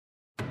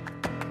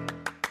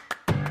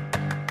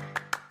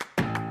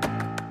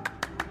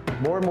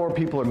More and more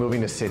people are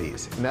moving to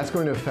cities, and that's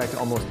going to affect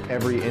almost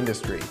every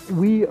industry.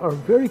 We are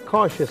very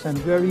cautious and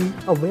very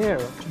aware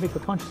to make a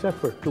conscious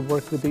effort to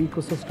work with the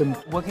ecosystem.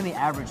 What can the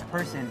average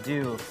person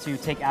do to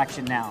take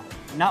action now?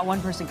 Not one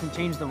person can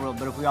change the world,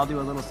 but if we all do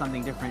a little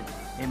something different,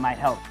 it might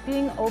help.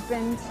 Being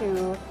open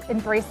to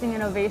embracing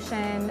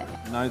innovation.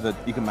 Know that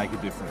you can make a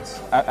difference.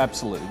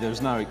 Absolutely.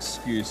 There's no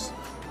excuse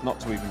not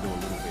to even do a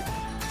little bit.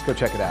 Let's go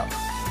check it out.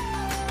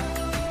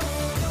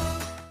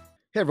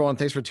 Hey everyone,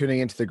 thanks for tuning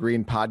into the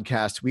Green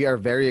Podcast. We are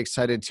very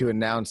excited to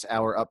announce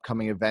our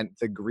upcoming event,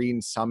 the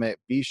Green Summit.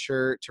 Be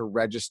sure to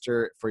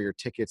register for your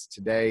tickets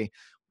today.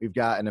 We've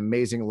got an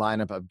amazing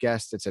lineup of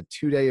guests. It's a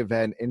 2-day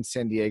event in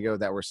San Diego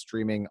that we're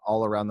streaming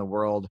all around the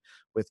world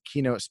with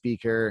keynote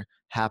speaker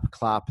Hap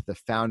Klopp, the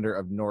founder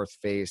of North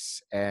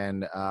Face,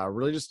 and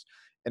really just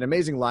an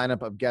amazing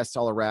lineup of guests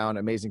all around,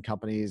 amazing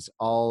companies,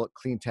 all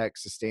clean tech,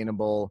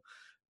 sustainable,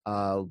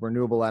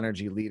 renewable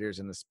energy leaders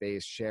in the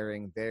space,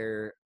 sharing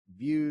their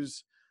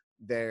views,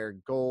 their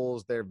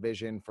goals, their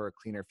vision for a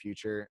cleaner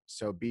future.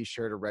 So be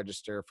sure to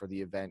register for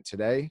the event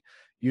today.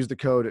 Use the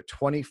code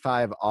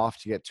 25OFF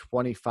to get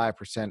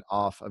 25%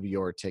 off of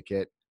your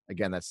ticket.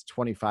 Again, that's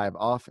 25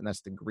 off, and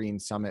that's the Green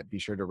Summit. Be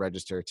sure to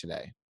register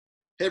today.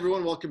 Hey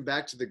everyone, welcome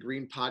back to the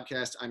Green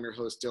Podcast. I'm your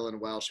host, Dylan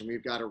Welsh, and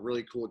we've got a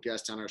really cool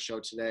guest on our show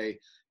today,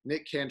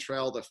 Nick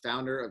Cantrell, the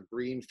founder of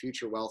Green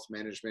Future Wealth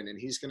Management, and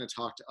he's going to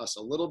talk to us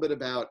a little bit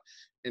about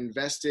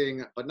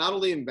investing, but not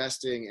only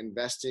investing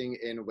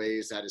in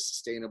ways that is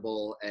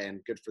sustainable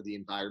and good for the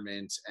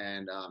environment,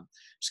 and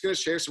just going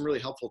to share some really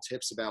helpful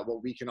tips about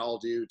what we can all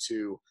do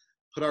to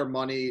put our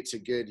money to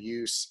good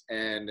use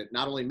and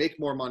not only make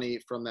more money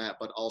from that,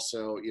 but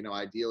also,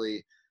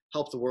 ideally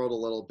help the world a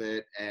little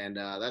bit. And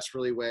that's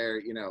really where,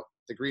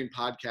 the Green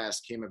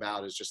Podcast came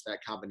about, is just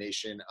that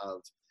combination of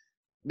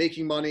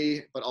making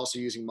money, but also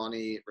using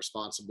money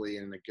responsibly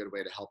and in a good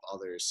way to help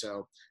others.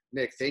 So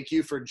Nick, thank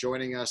you for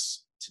joining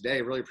us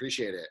today. Really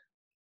appreciate it.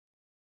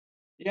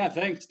 Yeah,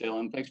 thanks,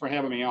 Dylan. Thanks for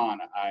having me on.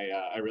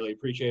 I really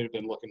appreciate it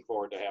and looking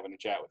forward to having a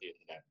chat with you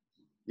today.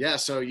 Yeah,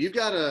 so you've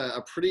got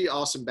a pretty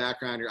awesome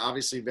background. You're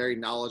obviously very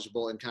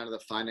knowledgeable in kind of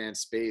the finance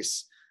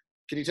space.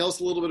 Can you tell us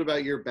a little bit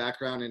about your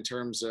background in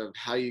terms of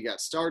how you got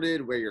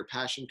started, where your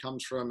passion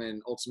comes from,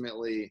 and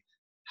ultimately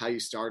how you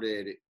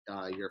started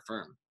your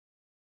firm?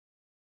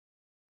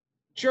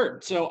 Sure.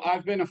 So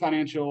I've been a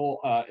financial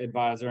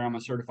advisor. I'm a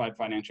certified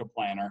financial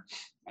planner,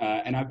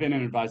 and I've been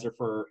an advisor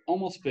for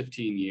almost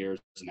 15 years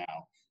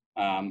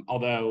now.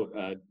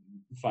 Although,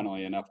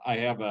 funnily enough, I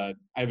have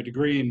a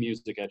degree in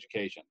music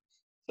education.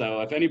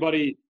 So if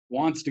anybody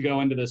wants to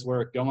go into this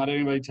work, don't let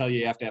anybody tell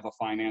you have to have a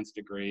finance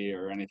degree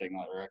or anything,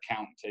 or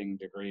accounting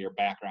degree or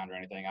background or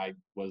anything. I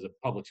was a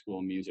public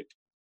school music.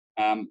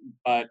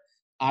 But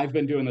I've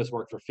been doing this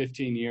work for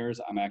 15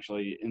 years. I'm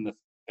actually in the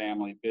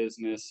family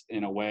business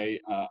in a way.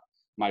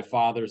 My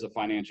father's a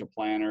financial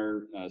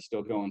planner,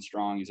 still going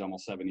strong. He's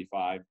almost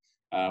 75.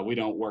 We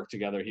don't work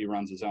together. He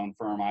runs his own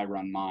firm. I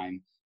run mine.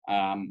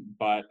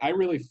 But I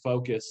really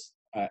focus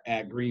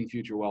at Green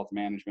Future Wealth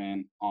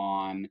Management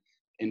on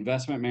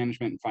investment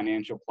management and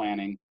financial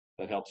planning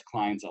that helps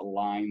clients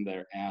align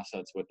their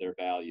assets with their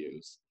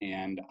values.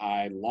 And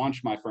I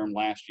launched my firm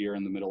last year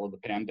in the middle of the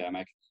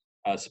pandemic,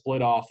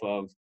 split off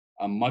of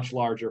a much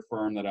larger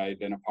firm that I had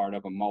been a part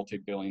of, a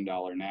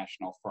multi-billion-dollar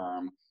national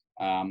firm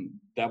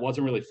that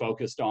wasn't really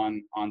focused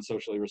on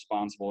socially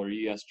responsible or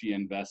ESG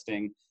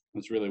investing.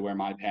 That's really where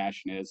my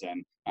passion is.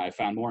 And I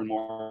found more and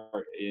more,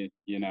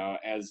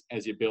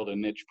 as you build a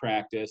niche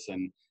practice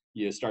and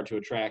you start to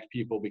attract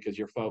people because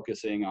you're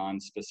focusing on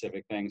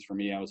specific things. For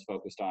me, I was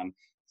focused on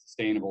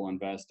sustainable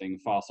investing,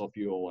 fossil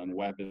fuel, and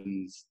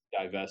weapons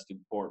divested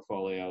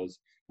portfolios.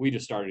 We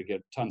just started to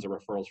get tons of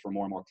referrals from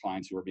more and more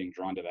clients who were being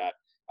drawn to that.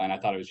 And I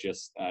thought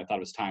it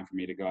was time for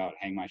me to go out,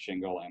 hang my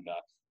shingle, and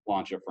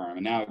launch a firm.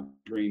 And now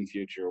Green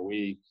Future,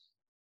 we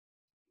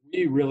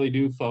really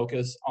do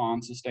focus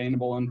on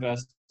sustainable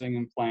investing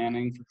and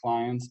planning for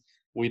clients.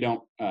 We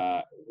don't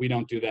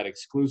do that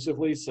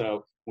exclusively,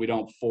 so we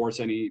don't force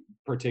any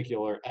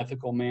particular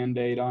ethical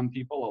mandate on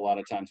people. A lot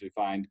of times we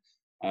find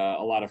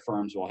a lot of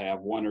firms will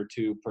have one or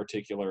two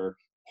particular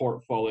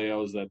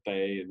portfolios that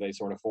they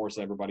sort of force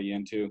everybody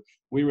into.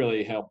 We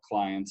really help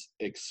clients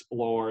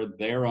explore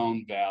their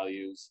own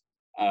values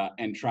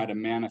and try to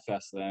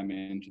manifest them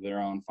into their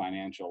own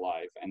financial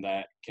life. And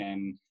that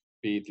can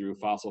be through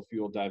fossil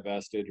fuel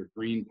divested or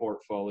green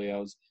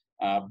portfolios.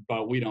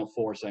 But we don't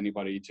force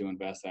anybody to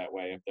invest that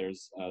way. If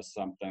there's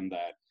something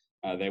that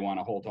they want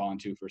to hold on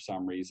to for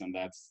some reason,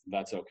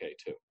 that's okay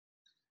too.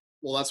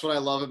 Well, that's what I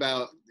love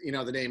about,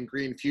 the name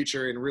Green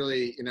Future, and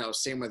really,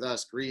 same with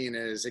us. Green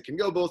is, it can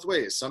go both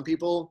ways. Some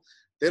people,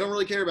 they don't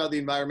really care about the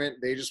environment.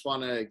 They just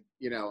want to,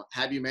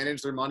 have you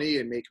manage their money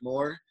and make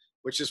more,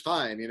 which is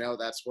fine.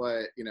 That's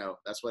what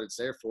it's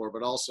there for.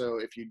 But also,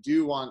 if you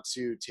do want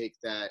to take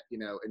that,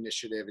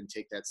 initiative and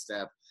take that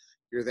step,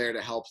 you're there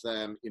to help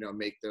them,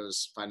 make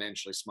those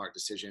financially smart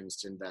decisions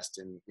to invest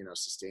in,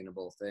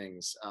 sustainable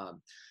things.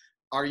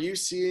 Are you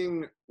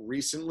seeing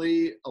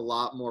recently a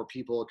lot more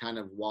people kind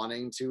of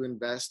wanting to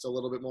invest a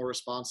little bit more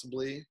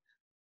responsibly?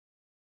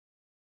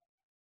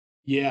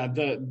 Yeah,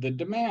 the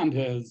demand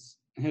has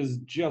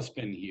just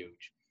been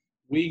huge.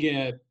 We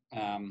get,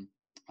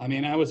 I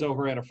mean, I was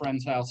over at a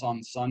friend's house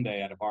on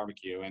Sunday at a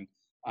barbecue, and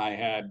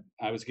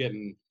I was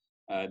getting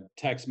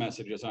text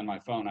messages on my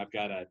phone. I've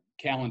got a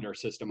calendar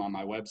system on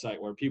my website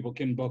where people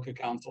can book a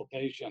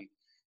consultation.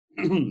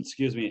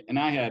 Excuse me. And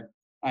I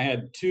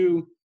had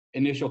two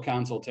initial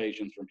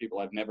consultations from people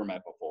I've never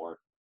met before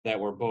that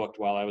were booked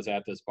while I was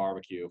at this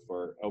barbecue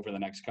for over the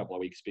next couple of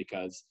weeks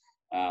because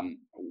um,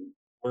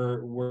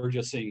 we're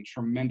just seeing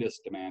tremendous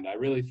demand. I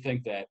really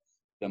think that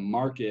the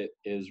market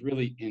is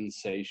really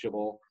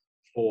insatiable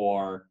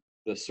for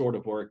the sort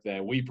of work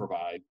that we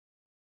provide,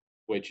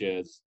 which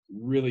is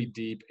really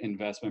deep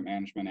investment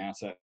management,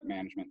 asset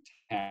management,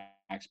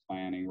 tax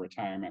planning,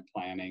 retirement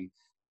planning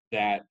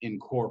that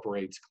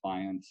incorporates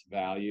clients'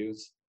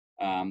 values,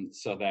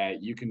 so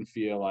that you can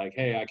feel like,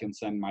 hey, I can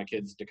send my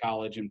kids to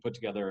college and put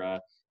together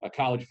a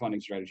college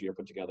funding strategy or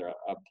put together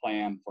a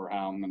plan for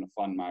how I'm going to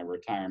fund my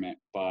retirement,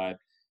 but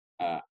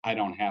I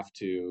don't have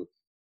to.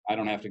 I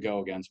don't have to go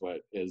against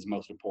what is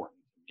most important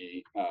to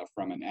me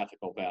from an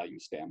ethical value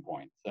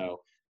standpoint. So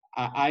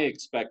I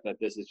expect that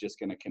this is just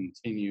going to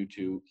continue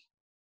to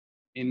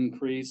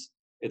increase.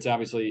 It's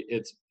obviously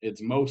it's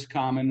most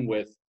common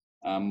with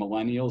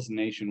millennials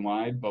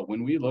nationwide, but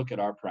when we look at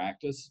our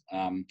practice,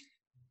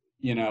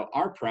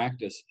 our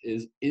practice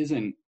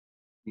isn't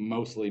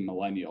mostly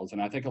millennials,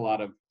 and I think a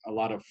lot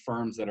of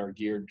firms that are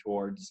geared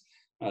towards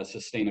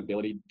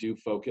sustainability do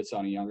focus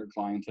on a younger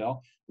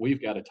clientele.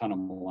 We've got a ton of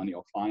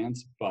millennial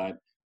clients, but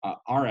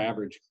our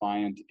average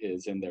client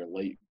is in their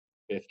late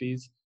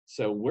 50s.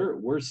 So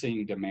we're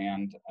seeing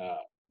demand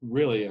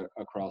really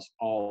across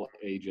all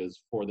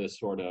ages for this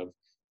sort of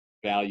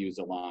values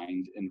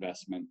aligned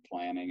investment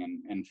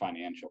planning and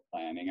financial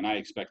planning, and I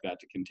expect that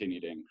to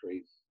continue to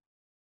increase.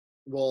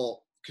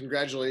 Well,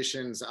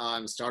 congratulations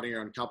on starting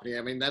your own company.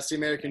 I mean, that's the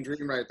American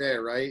dream right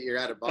there, right? You're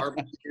at a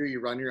barbecue,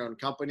 you run your own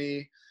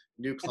company,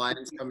 new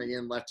clients coming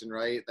in left and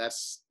right.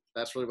 That's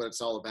really what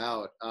it's all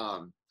about.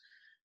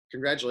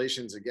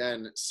 Congratulations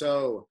again.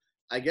 So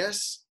I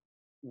guess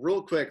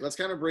real quick, let's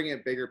kind of bring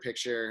it bigger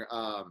picture.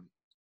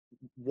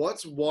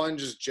 What's one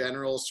just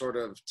general sort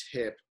of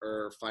tip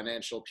or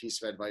financial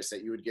piece of advice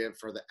that you would give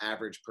for the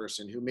average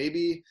person who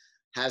maybe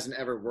hasn't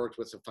ever worked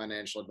with a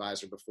financial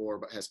advisor before,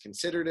 but has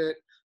considered it,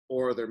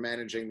 or they're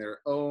managing their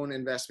own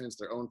investments,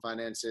 their own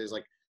finances?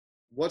 Like,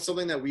 what's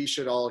something that we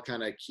should all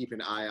kind of keep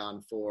an eye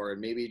on for?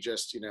 And maybe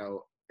just,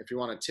 if you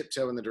want to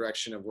tiptoe in the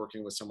direction of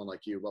working with someone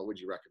like you, what would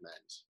you recommend?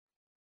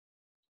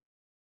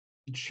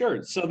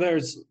 Sure. So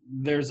there's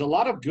a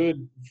lot of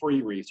good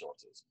free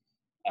resources.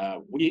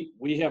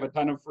 We have a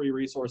ton of free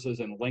resources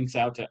and links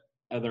out to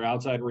other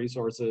outside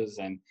resources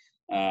and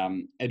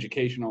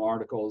educational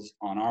articles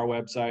on our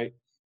website,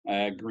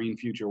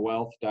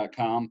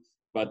 greenfuturewealth.com.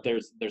 But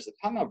there's a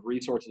ton of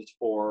resources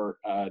for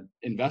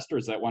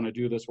investors that want to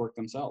do this work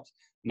themselves.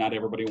 Not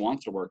everybody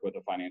wants to work with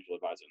a financial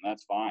advisor, and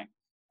that's fine.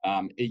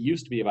 It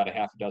used to be about a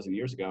half a dozen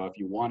years ago, if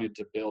you wanted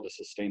to build a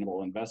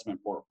sustainable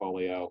investment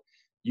portfolio,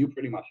 you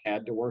pretty much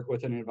had to work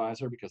with an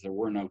advisor because there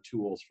were no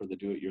tools for the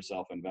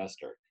do-it-yourself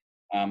investor.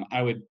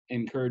 I would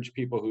encourage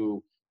people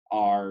who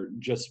are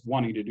just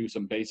wanting to do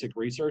some basic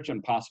research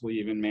and possibly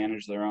even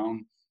manage their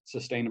own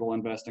sustainable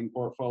investing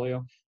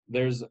portfolio.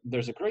 There's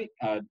a great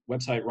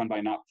website run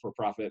by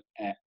not-for-profit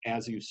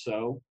As You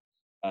Sow.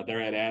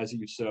 They're at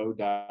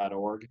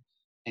asyousow.org,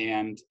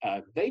 and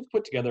they've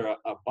put together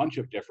a bunch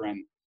of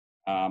different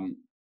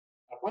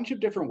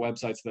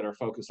websites that are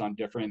focused on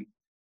different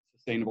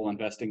sustainable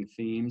investing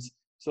themes.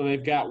 So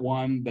they've got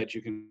one that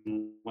you can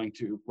link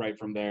to right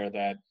from there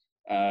that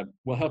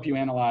will help you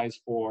analyze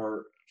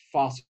for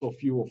fossil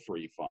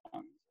fuel-free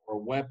funds or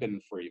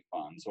weapon-free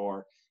funds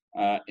or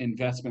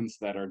investments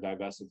that are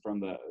divested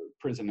from the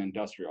prison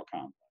industrial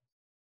complex.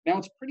 Now,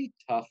 it's pretty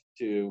tough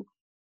to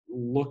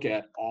look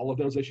at all of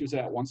those issues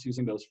at once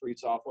using those free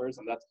softwares,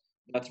 and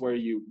that's where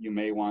you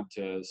may want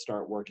to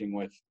start working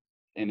with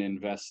an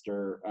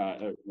investor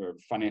or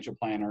financial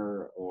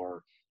planner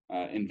or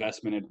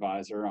investment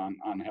advisor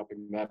on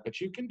helping that. But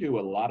you can do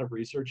a lot of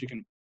research. You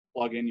can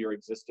plug in your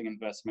existing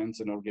investments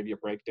and it'll give you a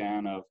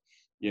breakdown of,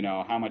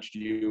 how much do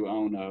you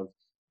own of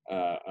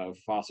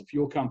fossil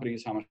fuel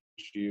companies, how much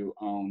do you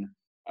own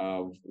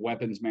of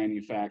weapons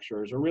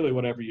manufacturers, or really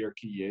whatever your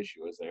key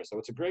issue is there. So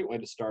it's a great way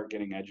to start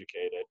getting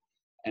educated.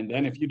 And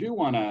then if you do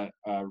want to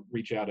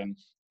reach out and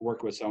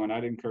work with someone,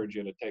 I'd encourage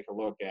you to take a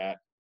look at,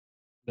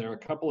 there are a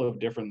couple of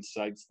different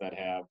sites that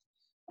have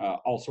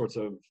all sorts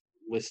of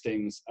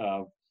listings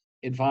of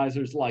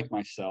advisors like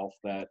myself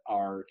that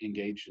are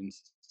engaged in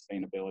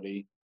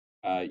sustainability.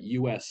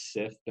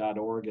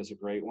 USSIF.org is a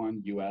great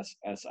one,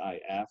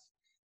 USSIF.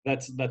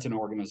 That's an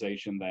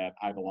organization that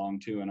I belong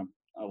to, and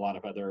a lot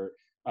of other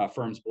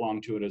firms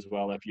belong to it as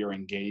well if you're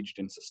engaged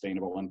in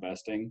sustainable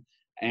investing.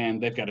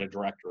 And they've got a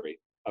directory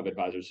of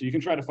advisors. So you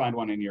can try to find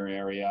one in your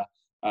area.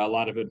 A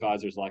lot of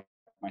advisors like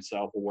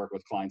myself will work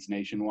with clients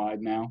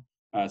nationwide now.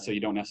 So you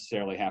don't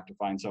necessarily have to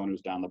find someone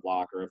who's down the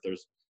block, or if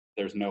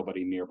there's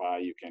nobody nearby,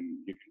 you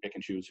can pick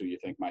and choose who you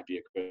think might be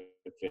a good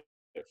fit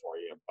for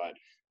you. But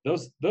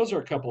those are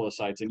a couple of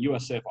sites, and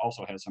USIF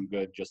also has some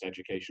good just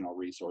educational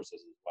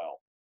resources as well.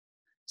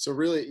 So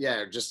really,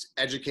 yeah, just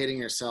educating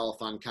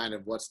yourself on kind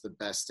of what's the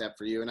best step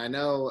for you. And I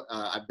know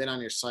I've been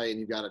on your site and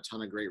you've got a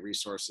ton of great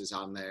resources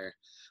on there.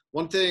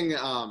 One thing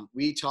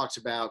we talked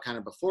about kind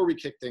of before we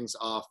kicked things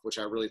off, which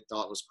I really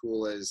thought was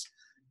cool, is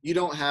you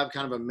don't have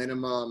kind of a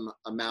minimum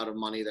amount of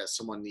money that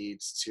someone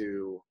needs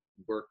to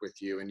work with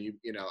you. And you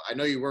know, I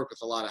know you work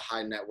with a lot of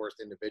high net worth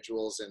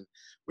individuals, and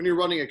when you're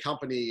running a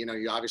company, you know,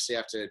 you obviously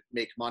have to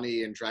make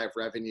money and drive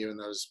revenue, and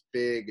those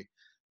big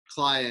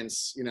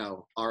clients, you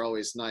know, are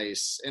always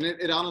nice. And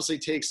it honestly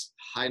takes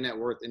high net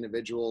worth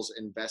individuals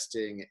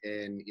investing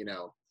in, you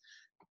know,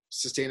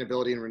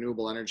 sustainability and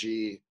renewable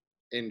energy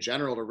in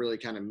general to really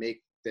kind of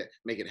make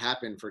it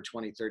happen for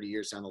 20, 30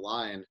 years down the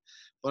line.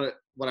 But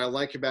what I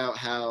like about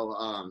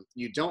how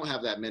you don't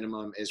have that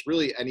minimum is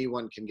really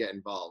anyone can get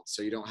involved.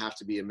 So you don't have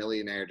to be a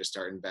millionaire to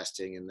start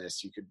investing in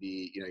this. You could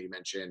be, you know, you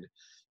mentioned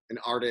an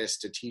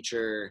artist, a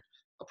teacher,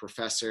 a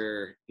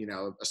professor, you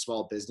know, a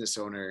small business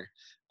owner.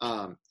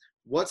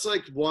 What's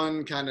like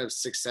one kind of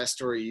success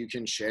story you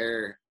can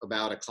share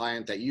about a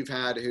client that you've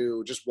had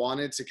who just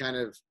wanted to kind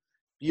of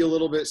be a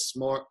little bit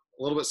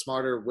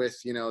smarter with,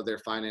 you know, their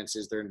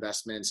finances, their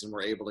investments, and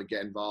were able to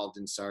get involved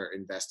and start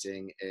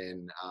investing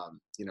in,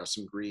 you know,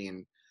 some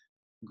green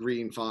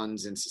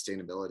funds and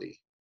sustainability?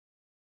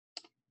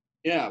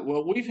 Yeah,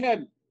 well, we've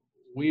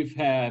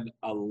had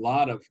a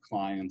lot of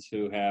clients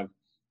who have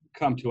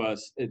come to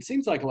us. It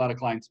seems like a lot of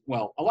clients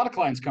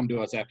come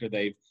to us after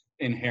they've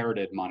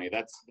inherited money.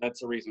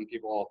 That's the reason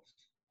people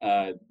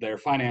their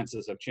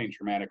finances have changed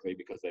dramatically,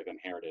 because they've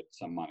inherited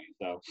some money.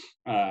 So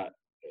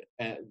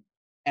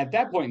at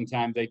that point in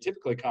time, they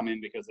typically come in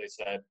because they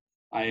said,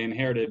 I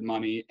inherited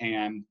money,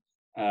 and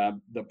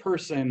the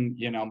person,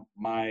 you know,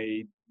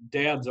 my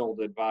dad's old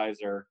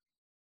advisor,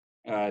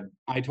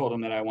 I told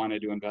him that I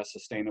wanted to invest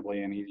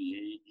sustainably, and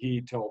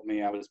he told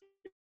me I was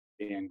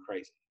being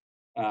crazy.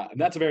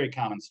 That's a very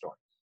common story.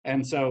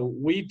 And so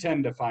we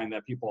tend to find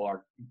that people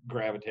are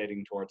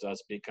gravitating towards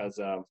us because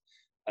of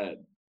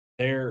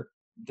they're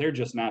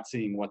just not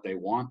seeing what they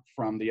want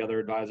from the other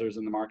advisors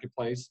in the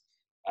marketplace.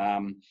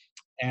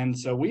 And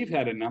so we've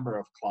had a number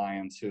of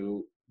clients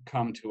who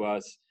come to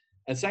us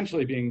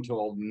essentially being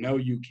told, no,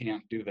 you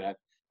can't do that.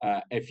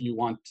 If you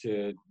want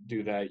to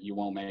do that, you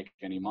won't make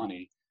any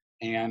money.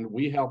 And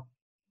we help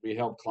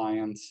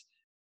clients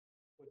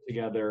put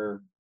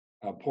together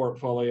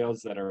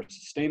portfolios that are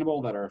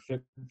sustainable, that are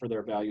fit for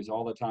their values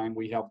all the time.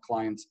 We help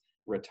clients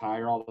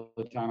retire all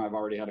the time. I've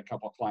already had a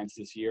couple of clients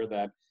this year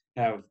that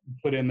have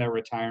put in their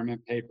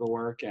retirement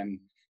paperwork, and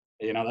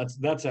you know,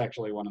 that's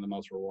actually one of the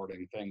most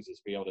rewarding things,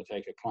 is be able to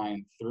take a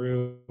client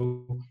through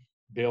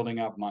building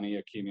up money,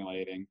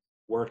 accumulating,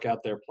 work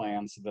out their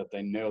plans so that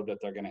they know that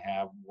they're going to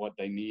have what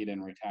they need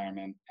in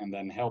retirement, and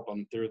then help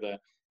them through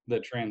the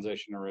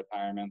transition to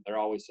retirement. They're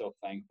always so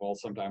thankful.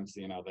 Sometimes,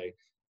 you know,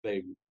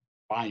 they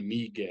buy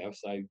me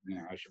gifts. I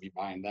should be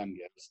buying them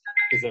gifts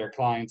because they're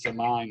clients of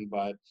mine.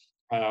 But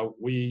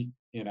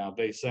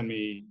they send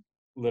me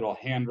little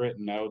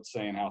handwritten notes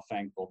saying how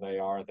thankful they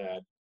are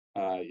that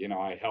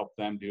I helped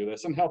them do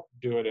this, and helped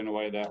do it in a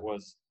way that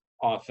was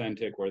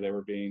authentic, where they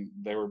were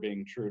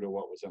being true to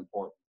what was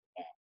important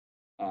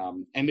to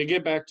them. And to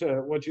get back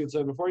to what you had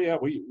said before, yeah,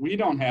 we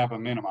don't have a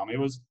minimum. It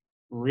was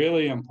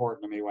really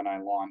important to me when I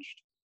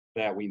launched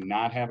that we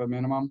not have a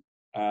minimum.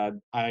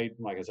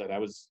 Like I said, I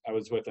was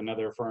with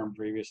another firm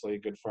previously, a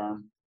good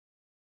firm,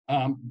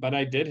 but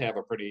I did have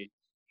a pretty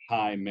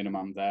high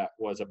minimum that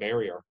was a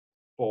barrier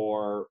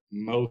for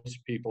most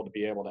people to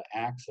be able to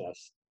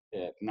access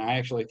it. And I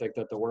actually think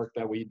that the work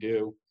that we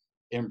do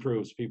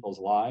improves people's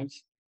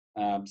lives.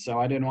 So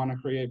I didn't want to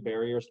create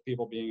barriers to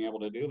people being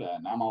able to do that.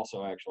 And I'm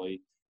also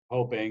actually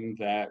hoping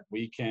that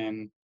we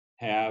can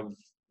have,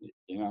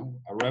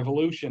 a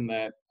revolution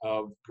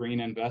of green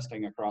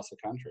investing across the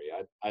country.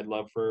 I'd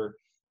love for,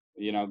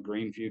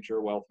 Green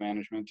Future Wealth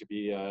Management to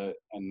be a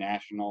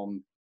national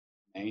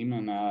name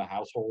and a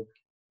household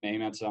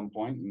name at some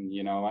point.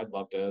 And, I'd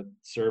love to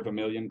serve 1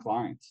 million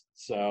clients.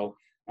 So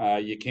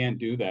you can't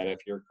do that if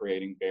you're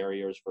creating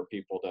barriers for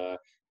people to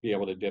be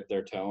able to dip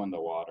their toe in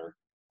the water.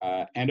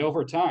 And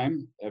over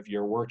time, if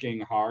you're working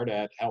hard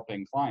at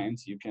helping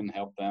clients, you can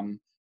help them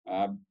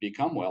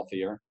become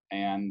wealthier,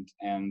 and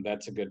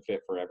that's a good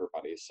fit for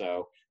everybody.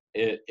 So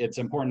it's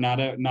important.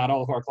 Not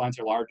all of our clients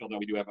are large, although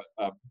we do have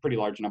a pretty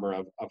large number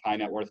of high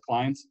net worth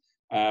clients.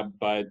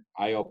 But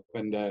I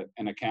opened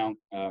an account.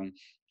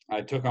 I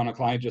took on a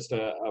client just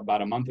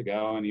about a month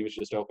ago, and he was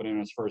just opening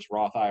his first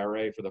Roth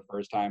IRA for the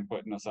first time,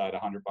 putting aside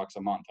 $100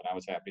 a month, and I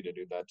was happy to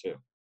do that too.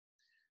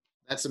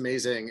 That's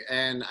amazing.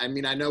 And I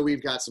mean, I know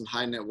we've got some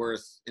high net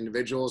worth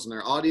individuals in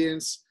our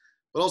audience,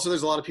 but also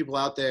there's a lot of people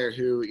out there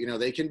who,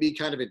 they can be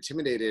kind of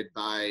intimidated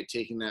by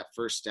taking that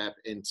first step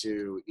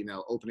into,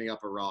 opening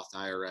up a Roth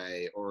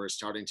IRA or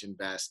starting to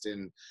invest.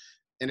 And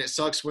it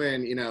sucks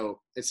when,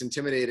 it's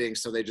intimidating,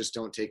 so they just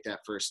don't take that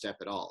first step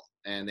at all.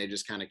 And they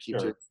just kind of keep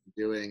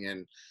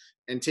doing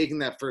and taking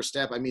that first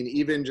step. I mean,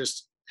 even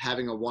just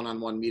having a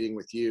one-on-one meeting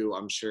with you,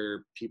 I'm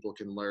sure people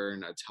can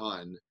learn a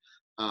ton.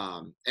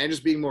 And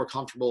just being more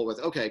comfortable with,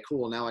 okay,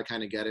 cool, now I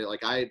kind of get it.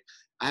 Like I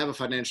have a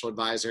financial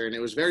advisor, and it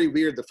was very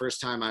weird the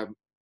first time I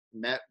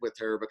met with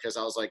her, because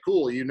I was like,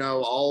 cool, you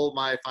know, all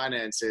my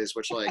finances,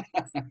 which like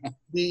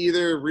be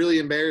either really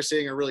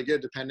embarrassing or really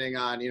good depending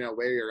on, you know,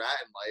 where you're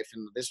at in life.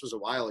 And this was a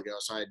while ago,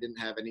 so I didn't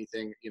have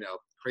anything, you know,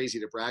 crazy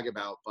to brag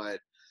about. But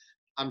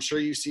I'm sure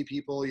you see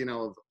people, you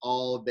know, of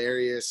all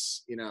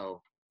various, you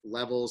know,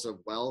 levels of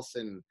wealth.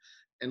 And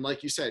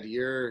like you said,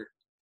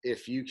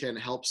 if you can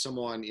help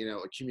someone, you know,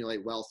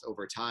 accumulate wealth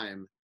over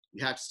time,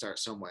 you have to start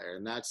somewhere.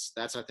 And that's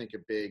I think a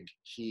big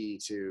key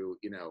to,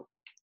 you know,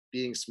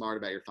 being smart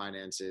about your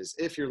finances.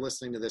 If you're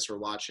listening to this or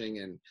watching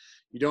and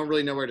you don't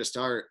really know where to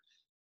start,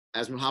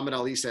 as Muhammad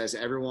Ali says,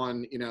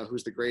 everyone, you know,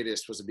 who's the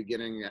greatest was a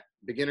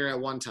beginner at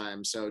one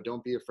time. So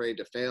don't be afraid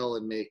to fail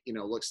and make, you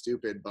know, look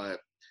stupid. But,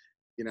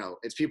 you know,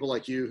 it's people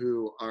like you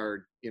who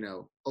are, you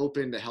know,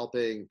 open to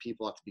helping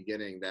people at the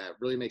beginning that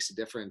really makes a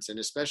difference. And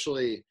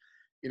especially,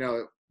 you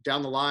know,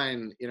 down the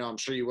line, you know, I'm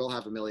sure you will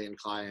have 1 million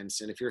clients.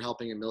 And if you're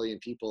helping 1 million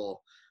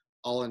people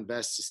all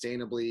invest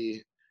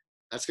sustainably,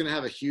 that's going to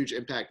have a huge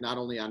impact, not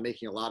only on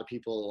making a lot of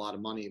people a lot of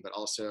money, but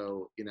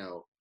also, you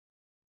know,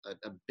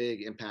 a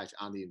big impact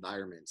on the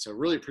environment. So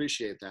really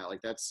appreciate that. Like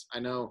I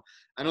know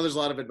there's a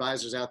lot of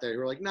advisors out there who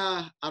are like,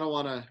 nah, I don't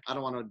want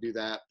to do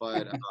that.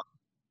 But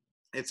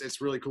it's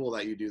really cool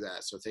that you do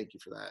that. So thank you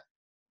for that.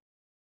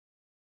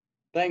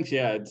 Thanks.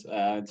 Yeah,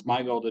 it's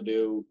my goal to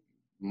do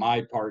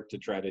my part to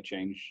try to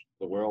change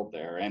the world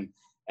there. And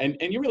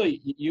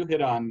you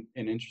hit on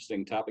an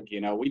interesting topic. You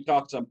know, we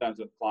talk sometimes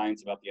with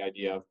clients about the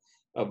idea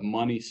of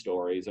money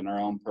stories and our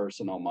own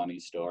personal money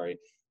story.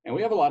 And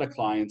we have a lot of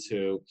clients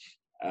who,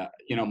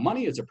 you know,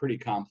 money is a pretty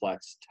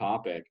complex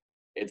topic.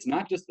 It's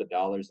not just the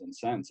dollars and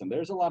cents, and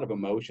there's a lot of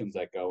emotions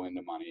that go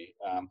into money.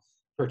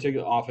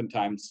 Particularly,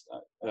 oftentimes,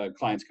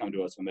 clients come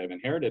to us when they've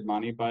inherited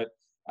money, but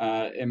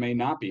it may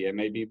not be. It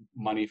may be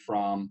money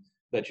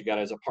that you got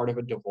as a part of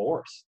a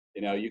divorce.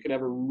 You know, you could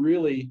have a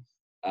really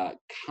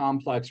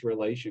complex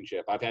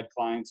relationship. I've had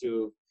clients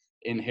who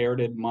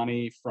inherited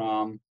money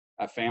from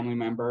a family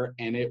member,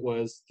 and it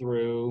was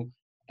through,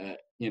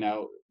 you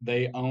know,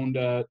 they owned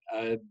a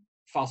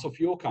fossil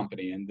fuel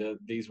company, and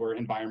these were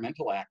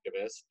environmental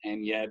activists,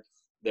 and yet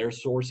their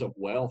source of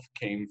wealth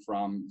came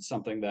from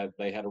something that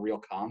they had a real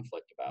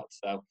conflict about.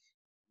 So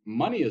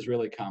money is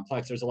really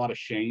complex. There's a lot of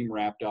shame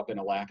wrapped up in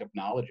a lack of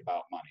knowledge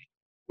about money.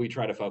 We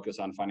try to focus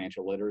on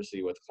financial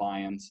literacy with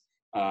clients,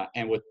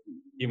 and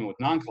even with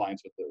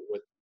non-clients,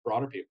 with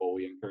broader people.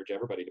 We encourage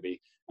everybody to be,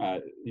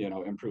 you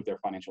know, improve their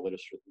financial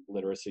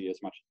literacy as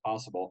much as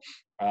possible.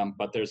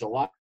 But there's a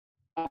lot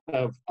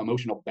of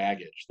emotional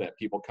baggage that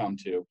people come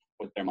to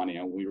with their money,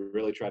 and we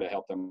really try to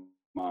help them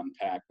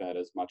unpack that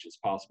as much as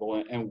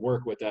possible and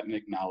work with that and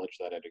acknowledge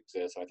that it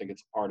exists. I think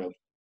it's part of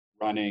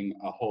running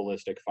a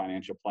holistic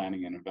financial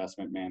planning and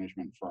investment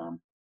management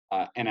firm.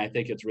 And I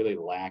think it's really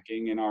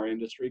lacking in our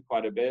industry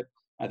quite a bit.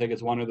 I think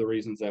it's one of the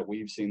reasons that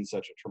we've seen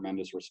such a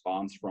tremendous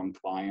response from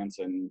clients,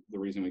 and the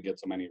reason we get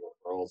so many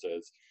referrals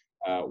is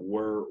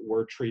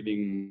we're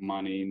treating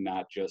money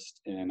not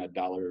just in a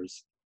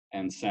dollars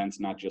and cents,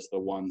 not just the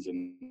ones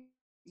and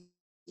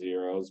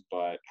zeros,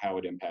 but how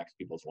it impacts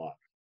people's lives.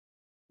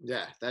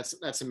 Yeah,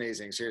 that's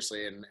amazing,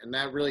 seriously. And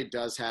that really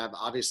does have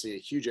obviously a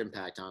huge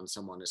impact on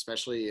someone,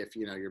 especially if,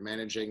 you know, you're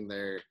managing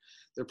their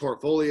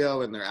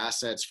portfolio and their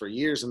assets for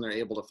years and they're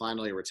able to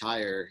finally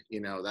retire.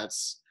 You know,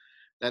 that's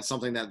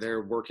something that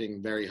they're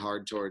working very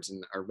hard towards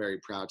and are very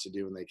proud to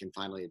do, and they can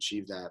finally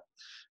achieve that.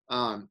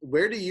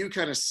 Where do you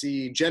kind of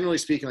see, generally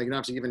speaking, like you don't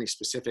have to give any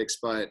specifics,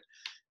 but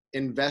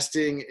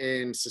investing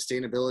in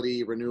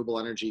sustainability, renewable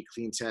energy,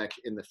 clean tech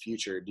in the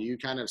future, do you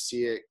kind of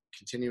see it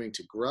continuing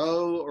to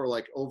grow, or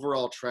like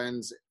overall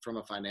trends from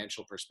a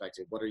financial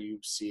perspective? What are you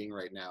seeing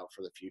right now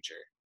for the future?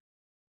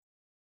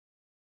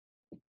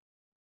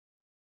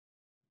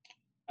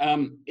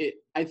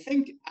 I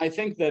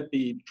think that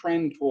the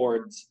trend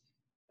towards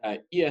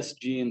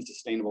ESG and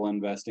sustainable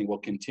investing will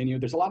continue.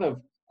 There's a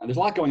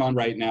lot going on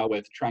right now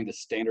with trying to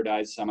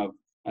standardize some of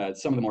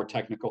the more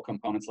technical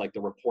components, like the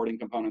reporting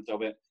components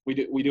of it.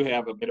 We do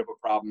have a bit of a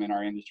problem in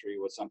our industry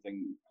with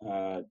something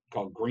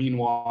called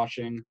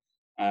greenwashing,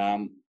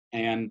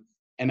 and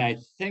I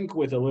think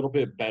with a little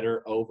bit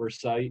better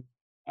oversight,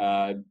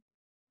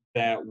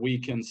 that we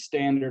can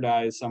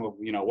standardize some of,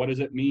 you know, what does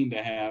it mean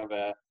to have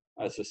a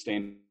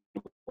sustainable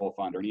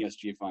fund or an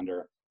ESG fund,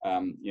 or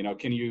you know,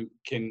 can you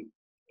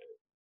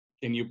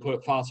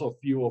put fossil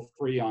fuel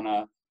free on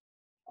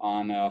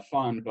a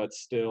fund but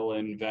still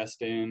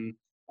invest in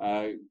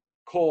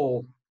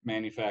coal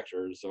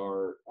manufacturers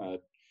or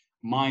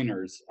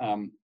miners?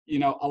 You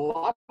know, a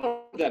lot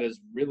of that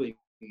is really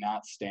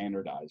not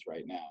standardized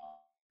right now,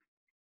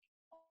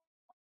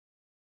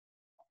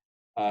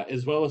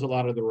 as well as a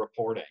lot of the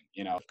reporting.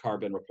 You know,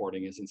 carbon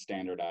reporting isn't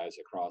standardized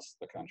across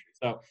the country.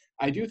 So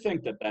I do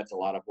think that that's a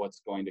lot of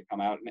what's going to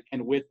come out.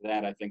 And with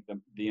that, I think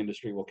the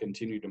industry will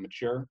continue to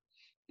mature.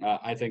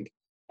 I think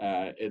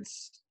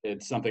It's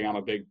something I'm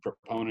a big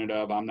proponent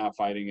of. I'm not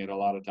fighting it. A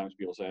lot of times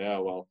people say,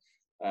 oh, well,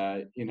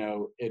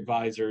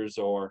 advisors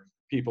or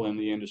people in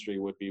the industry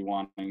would be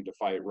wanting to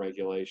fight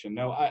regulation.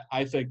 No,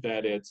 I think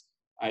that it's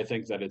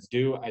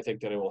due. I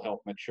think that it will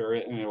help mature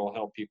it, and it will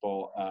help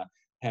people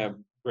have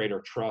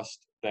greater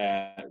trust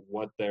that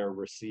what they're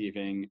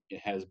receiving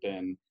has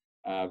been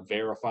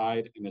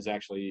verified and is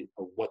actually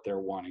what they're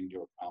wanting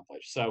to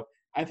accomplish. So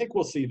I think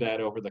we'll see that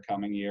over the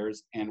coming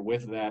years. And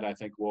with that, I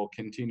think we'll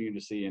continue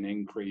to see an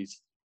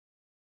increase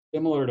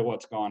similar to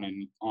what's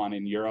gone on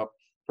in Europe,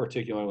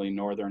 particularly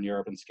Northern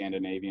Europe and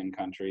Scandinavian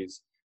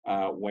countries,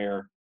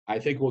 where I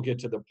think we'll get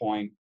to the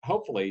point,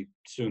 hopefully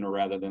sooner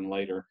rather than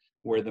later,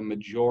 where the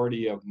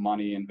majority of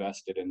money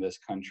invested in this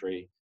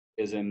country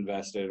is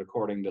invested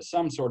according to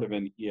some sort of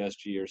an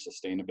ESG or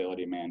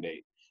sustainability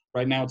mandate.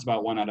 Right now, it's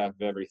about 1 out of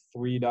every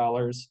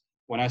 $3.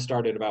 When I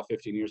started about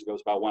 15 years ago,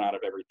 it's about 1 out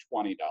of every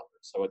 $20.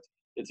 So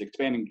it's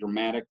expanding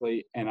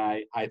dramatically, and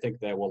I think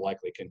that we'll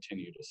likely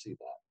continue to see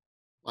that.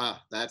 Wow,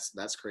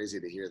 that's crazy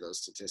to hear those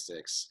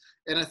statistics.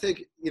 And I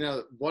think,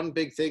 one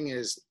big thing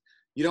is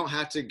you don't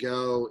have to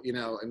go,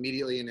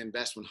 immediately and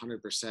invest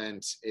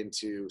 100%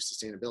 into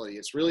sustainability.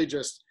 It's really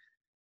just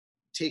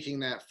taking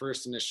that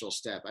first initial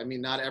step. I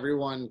mean, not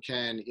everyone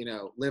can,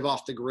 live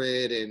off the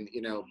grid and,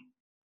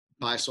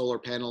 buy solar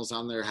panels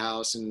on their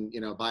house and,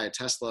 buy a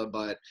Tesla,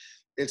 but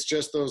it's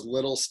just those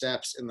little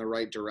steps in the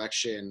right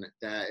direction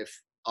that if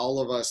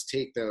all of us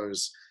take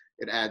those,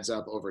 it adds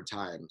up over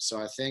time. So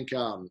I think,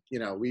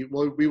 we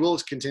will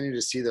continue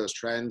to see those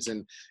trends.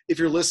 And if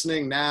you're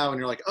listening now and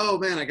you're like, oh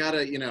man, I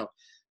gotta,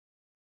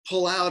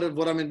 pull out of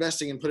what I'm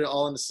investing and put it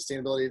all into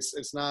sustainability,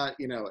 it's not,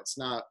 it's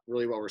not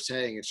really what we're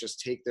saying. It's just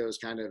take those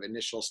kind of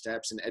initial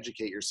steps and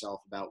educate yourself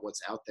about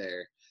what's out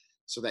there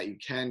so that you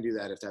can do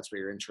that if that's what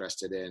you're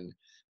interested in.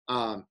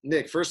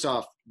 Nick, first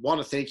off,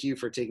 want to thank you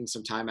for taking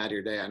some time out of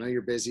your day. I know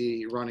you're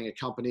busy, you're running a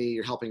company,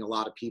 you're helping a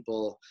lot of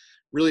people.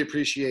 Really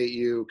appreciate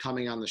you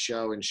coming on the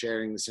show and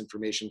sharing this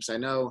information, because I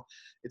know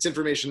it's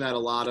information that a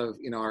lot of,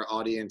 our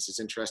audience is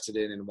interested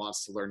in and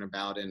wants to learn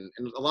about. And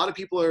a lot of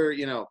people are,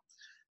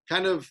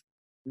 kind of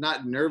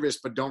not nervous,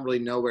 but don't really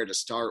know where to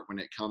start when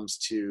it comes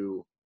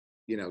to,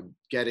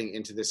 getting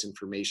into this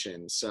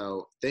information.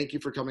 So thank you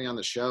for coming on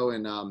the show.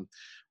 And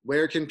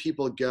where can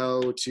people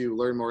go to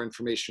learn more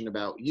information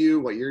about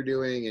you, what you're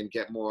doing, and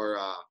get more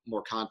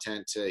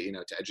content to,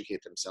 to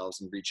educate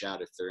themselves and reach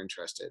out if they're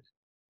interested?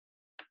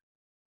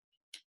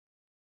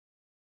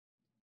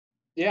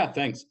 Yeah,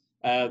 thanks.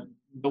 The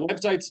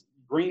website's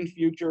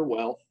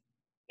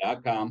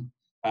greenfuturewealth.com.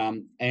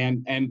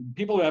 And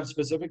people who have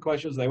specific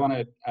questions, they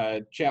want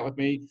to chat with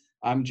me,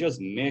 I'm just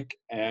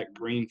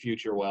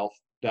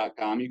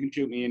nick@greenfuturewealth.com. You can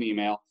shoot me an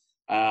email.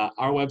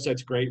 Our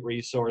website's a great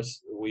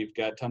resource. We've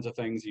got tons of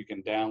things you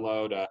can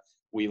download.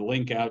 We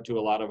link out to a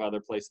lot of other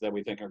places that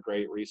we think are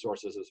great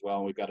resources as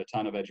well. We've got a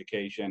ton of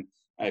education.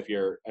 If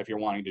you're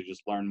wanting to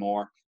just learn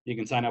more, you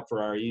can sign up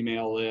for our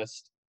email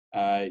list.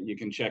 You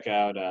can check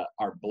out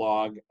our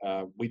blog.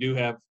 We do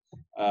have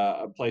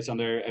a place on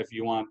there if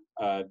you want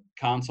a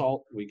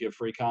consult. We give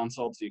free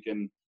consults. You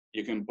can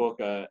book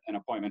an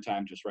appointment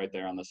time just right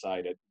there on the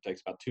site. It takes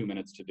about 2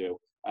 minutes to do.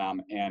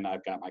 And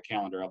I've got my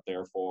calendar up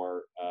there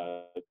for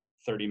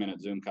 30-minute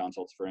Zoom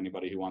consults for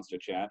anybody who wants to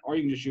chat, or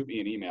you can just shoot me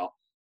an email.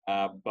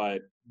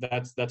 But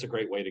that's a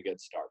great way to get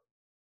started.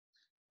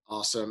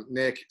 Awesome.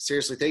 Nick,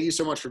 seriously, thank you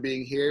so much for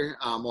being here.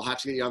 We'll have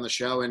to get you on the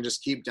show and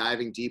just keep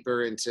diving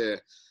deeper into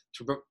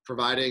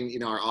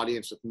providing, our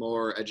audience with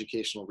more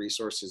educational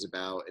resources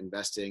about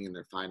investing in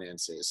their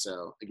finances.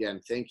 So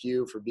again, thank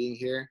you for being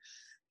here.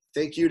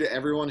 Thank you to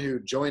everyone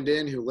who joined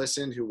in, who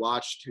listened, who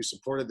watched, who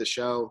supported the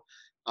show.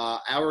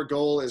 Our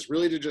goal is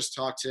really to just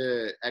talk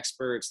to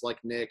experts like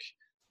Nick,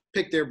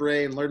 pick their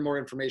brain, learn more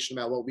information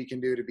about what we can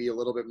do to be a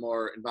little bit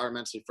more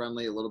environmentally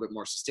friendly, a little bit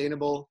more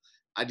sustainable,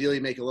 ideally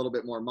make a little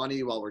bit more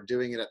money while we're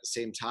doing it at the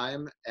same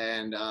time.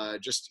 And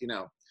just,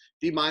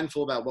 be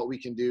mindful about what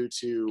we can do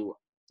to,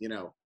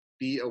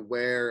 be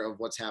aware of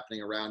what's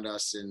happening around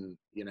us and,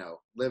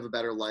 live a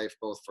better life,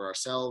 both for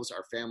ourselves,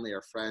 our family,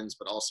 our friends,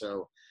 but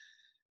also,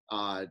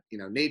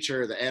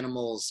 nature, the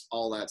animals,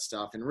 all that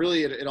stuff. And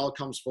really it all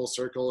comes full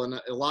circle.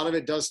 And a lot of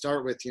it does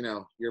start with,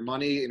 your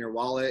money in your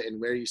wallet and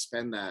where you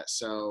spend that.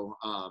 So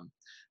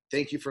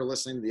thank you for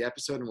listening to the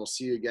episode, and we'll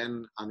see you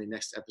again on the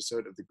next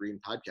episode of the Green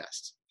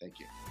Podcast. Thank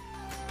you.